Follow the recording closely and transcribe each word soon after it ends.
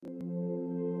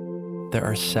there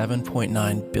are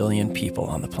 7.9 billion people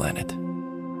on the planet.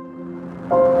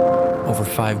 Over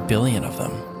 5 billion of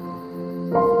them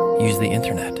use the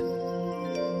internet.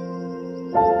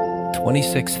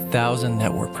 26,000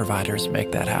 network providers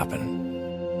make that happen.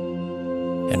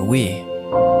 And we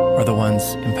are the ones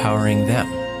empowering them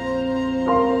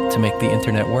to make the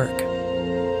internet work.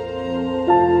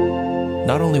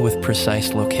 Not only with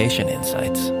precise location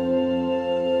insights,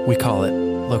 we call it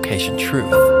location truth,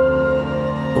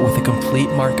 but with a complete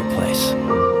marketplace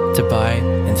to buy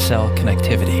and sell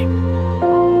connectivity.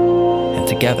 And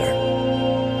together,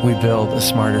 we build a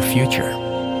smarter future.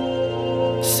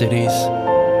 Cities,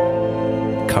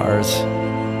 cars,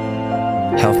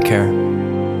 healthcare,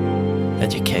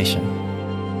 education,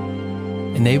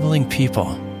 enabling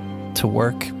people to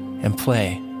work and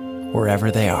play wherever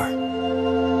they are.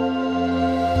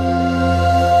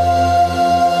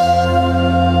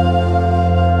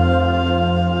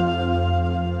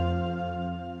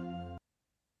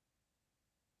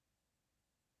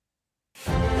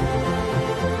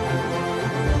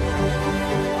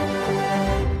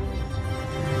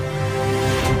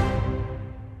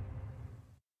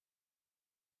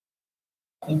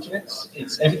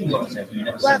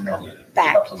 Welcome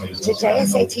back to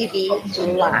JSA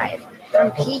TV Live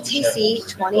from PTC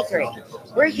 23.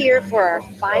 We're here for our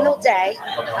final day,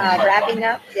 wrapping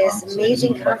up this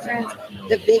amazing conference,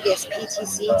 the biggest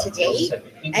PTC to date.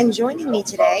 And joining me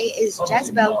today is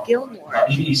Jezzibell Gilmore.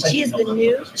 She is the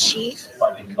new Chief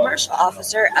Commercial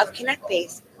Officer of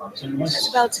Connectbase.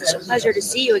 Jezzibell, it's such a pleasure to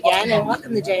see you again, and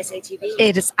welcome to JSA TV.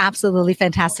 It is absolutely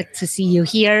fantastic to see you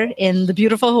here in the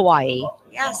beautiful Hawaii.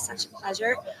 Yes, such a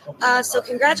pleasure. So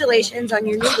congratulations on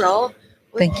your new role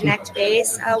with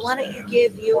Connectbase. Why don't you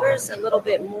give viewers a little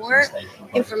bit more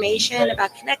information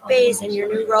about Connectbase and your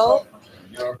new role?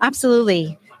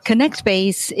 Absolutely.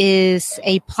 Connectbase is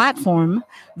a platform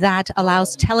that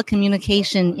allows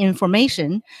telecommunication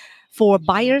information for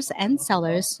buyers and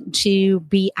sellers to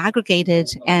be aggregated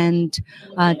and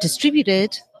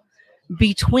distributed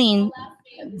between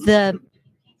the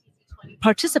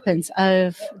participants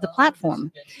of the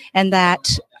platform, and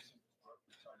that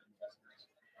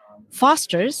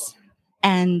fosters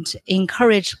and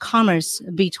encourage commerce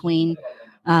between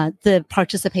the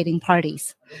participating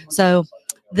parties. So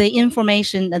the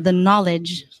information, the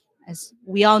knowledge, as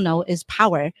we all know, is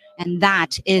power, and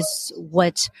that is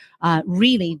what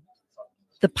really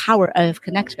the power of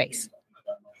Connectbase.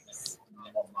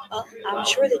 Well, I'm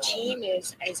sure the team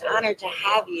is honored to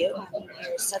have you. I mean,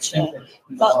 you're such a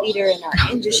thought leader in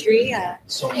our industry.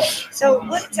 So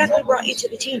what exactly brought you to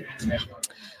the team?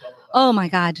 Oh, my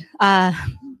God.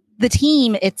 The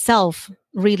team itself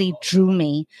really drew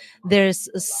me. There's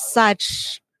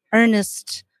such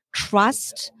earnest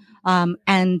trust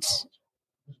and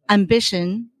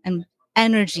ambition and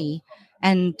energy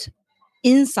and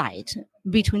insight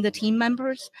between the team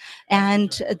members and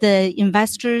the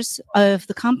investors of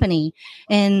the company.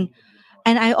 And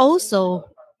I also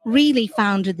really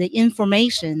found the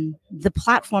information the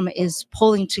platform is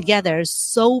pulling together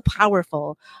so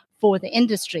powerful for the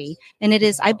industry. And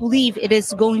I believe it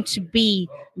is going to be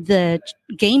the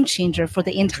game changer for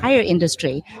the entire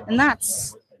industry. And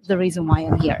that's the reason why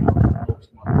I'm here. What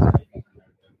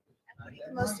are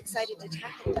you most excited to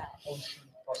tackle about?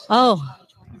 Oh.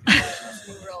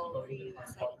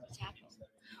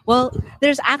 Well,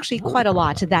 there's actually quite a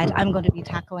lot that I'm going to be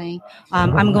tackling.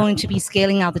 I'm going to be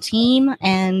scaling out the team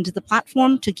and the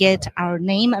platform to get our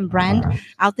name and brand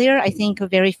out there. I think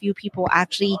very few people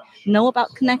actually know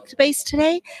about Connectbase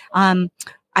today.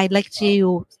 I'd like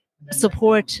to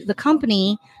support the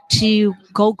company to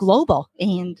go global,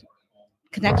 and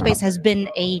Connectbase has been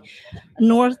a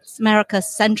North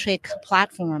America-centric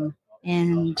platform,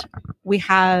 and we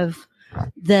have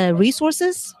the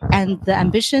resources and the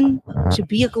ambition to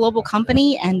be a global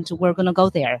company, and we're going to go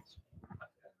there.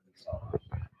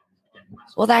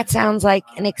 Well, that sounds like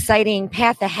an exciting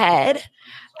path ahead,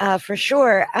 for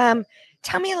sure.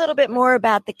 Tell me a little bit more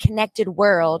about the Connected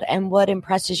World and what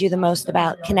impresses you the most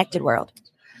about Connected World.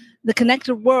 The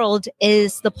Connected World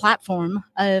is the platform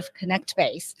of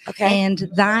Connectbase. Okay. And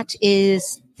that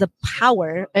is the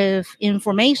power of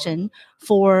information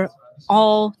for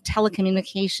all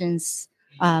telecommunications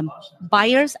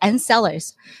buyers and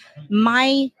sellers.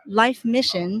 My life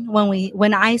mission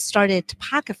when I started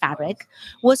PacketFabric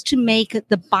was to make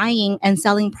the buying and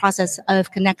selling process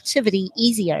of connectivity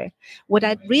easier. What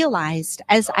I realized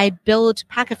as I built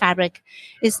PacketFabric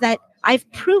is that I've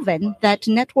proven that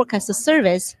network as a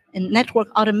service and network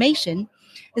automation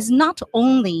is not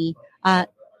only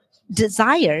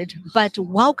desired but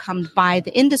welcomed by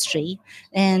the industry,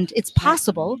 and it's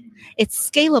possible, it's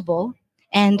scalable,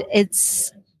 and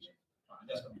it's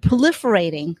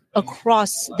proliferating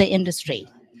across the industry.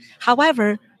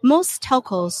 However, most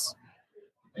telcos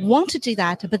want to do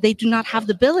that, but they do not have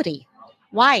the ability.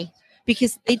 Why?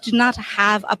 Because they do not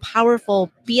have a powerful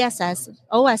BSS,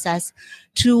 OSS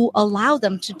to allow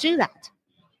them to do that.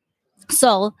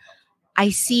 So I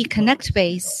see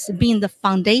Connectbase being the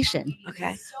foundation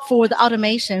for the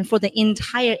automation for the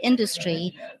entire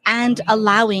industry and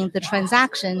allowing the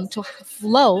transaction to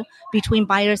flow between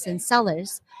buyers and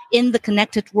sellers in the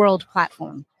Connected World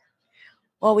platform.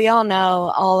 Well, we all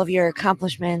know all of your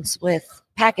accomplishments with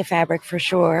Packet Fabric for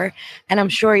sure. And I'm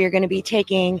sure you're going to be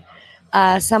taking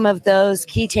some of those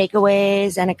key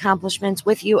takeaways and accomplishments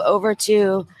with you over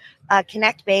to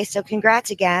Connectbase. So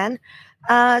congrats again.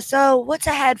 So what's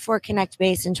ahead for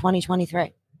Connectbase in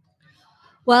 2023?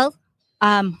 Well,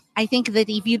 I think that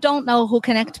if you don't know who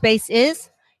Connectbase is,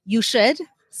 you should.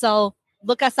 So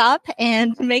look us up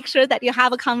and make sure that you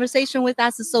have a conversation with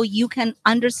us so you can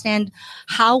understand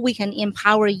how we can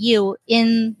empower you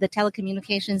in the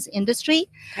telecommunications industry.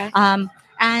 Okay.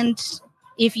 And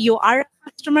if you are a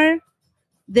customer,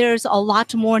 there's a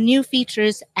lot more new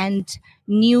features and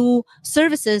new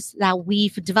services that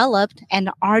we've developed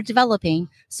and are developing.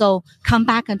 So come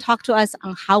back and talk to us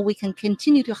on how we can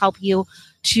continue to help you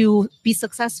to be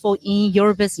successful in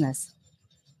your business.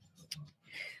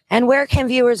 And where can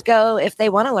viewers go if they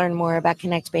want to learn more about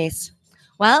Connectbase?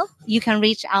 Well, you can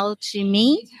reach out to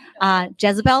me,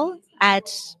 Jezzibell,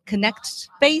 at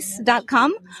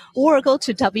connectbase.com, or go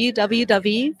to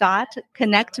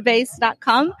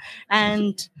www.connectbase.com.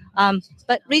 And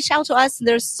but reach out to us.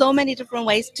 There's so many different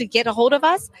ways to get a hold of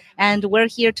us, and we're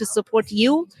here to support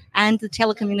you and the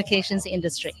telecommunications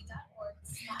industry.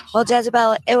 Well,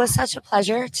 Jezzibell, it was such a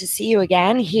pleasure to see you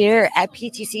again here at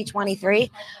PTC 23,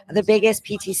 the biggest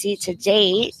PTC to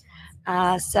date.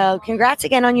 So congrats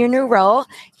again on your new role.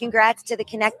 Congrats to the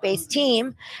Connectbase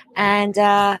team. And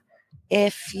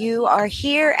if you are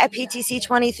here at PTC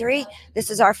 23, this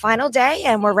is our final day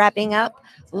and we're wrapping up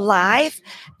live.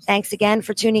 Thanks again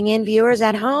for tuning in, viewers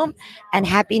at home, and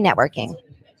happy networking.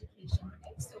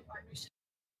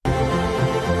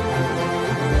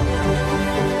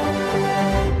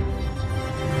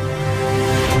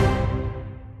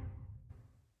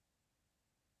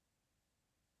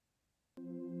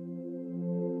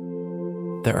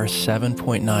 There are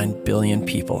 7.9 billion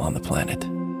people on the planet.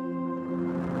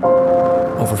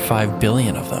 Over 5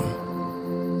 billion of them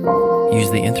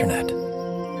use the internet.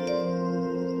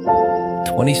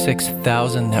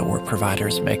 26,000 network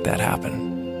providers make that happen.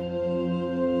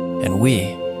 And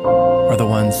we are the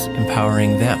ones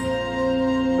empowering them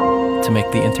to make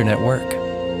the internet work.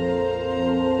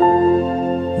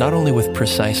 Not only with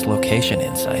precise location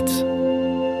insights,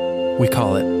 we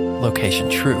call it location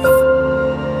truth,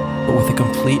 but with a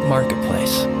complete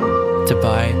marketplace to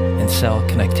buy and sell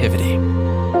connectivity.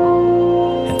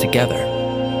 And together,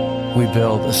 we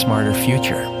build a smarter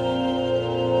future.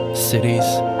 Cities,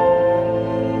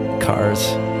 cars,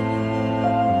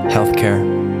 healthcare,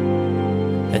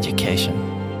 education,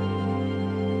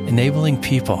 enabling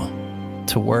people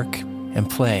to work and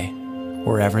play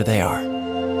wherever they are.